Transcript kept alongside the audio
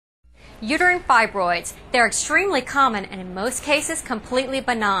Uterine fibroids. They're extremely common and in most cases completely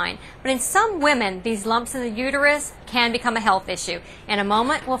benign. But in some women, these lumps in the uterus can become a health issue. In a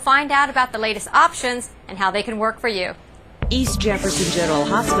moment, we'll find out about the latest options and how they can work for you. East Jefferson General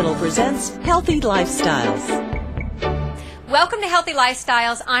Hospital presents Healthy Lifestyles. Welcome to Healthy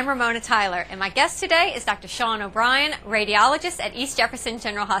Lifestyles. I'm Ramona Tyler, and my guest today is Dr. Sean O'Brien, radiologist at East Jefferson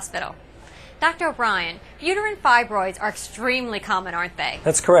General Hospital. Dr. O'Brien, uterine fibroids are extremely common, aren't they?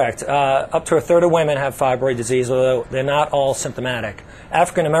 That's correct. Up to a third of women have fibroid disease, although they're not all symptomatic.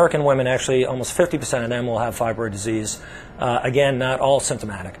 African American women, actually almost 50% of them will have fibroid disease. Again, not all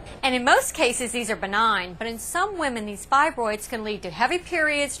symptomatic. And in most cases, these are benign, but in some women, these fibroids can lead to heavy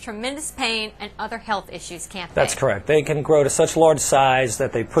periods, tremendous pain, and other health issues, can't they? That's correct. They can grow to such large size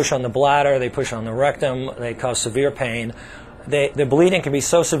that they push on the bladder, they push on the rectum, they cause severe pain. The bleeding can be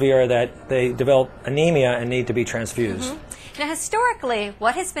so severe that they develop anemia and need to be transfused. Now, historically,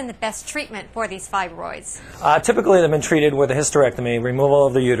 what has been the best treatment for these fibroids? Typically, they've been treated with a hysterectomy, removal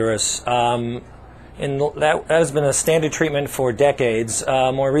of the uterus. That has been a standard treatment for decades.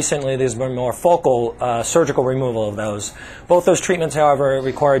 More recently, there's been more focal surgical removal of those. Both those treatments, however,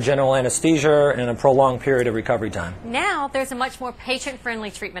 require general anesthesia and a prolonged period of recovery time. Now, there's a much more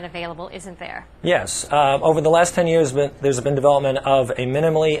patient-friendly treatment available, isn't there? Yes. Over the last 10 years, there's been development of a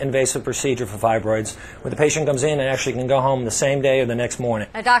minimally invasive procedure for fibroids, where the patient comes in and actually can go home the same day or the next morning.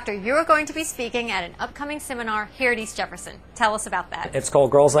 Now, Doctor, you are going to be speaking at an upcoming seminar here at East Jefferson. Tell us about that. It's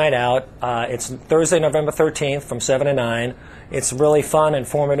called Girls Night Out. It's Thursday, November 13th from 7 to 9. It's a really fun,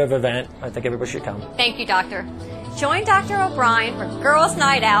 informative event. I think everybody should come. Thank you, Doctor. Join Dr. O'Brien for Girls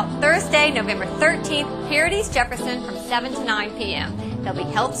Night Out Thursday, November 13th here at East Jefferson from 7 to 9 p.m. There'll be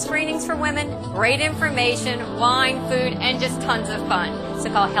health screenings for women, great information, wine, food, and just tons of fun. So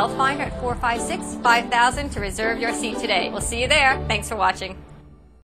call Health Finder at 456-5000 to reserve your seat today. We'll see you there. Thanks for watching.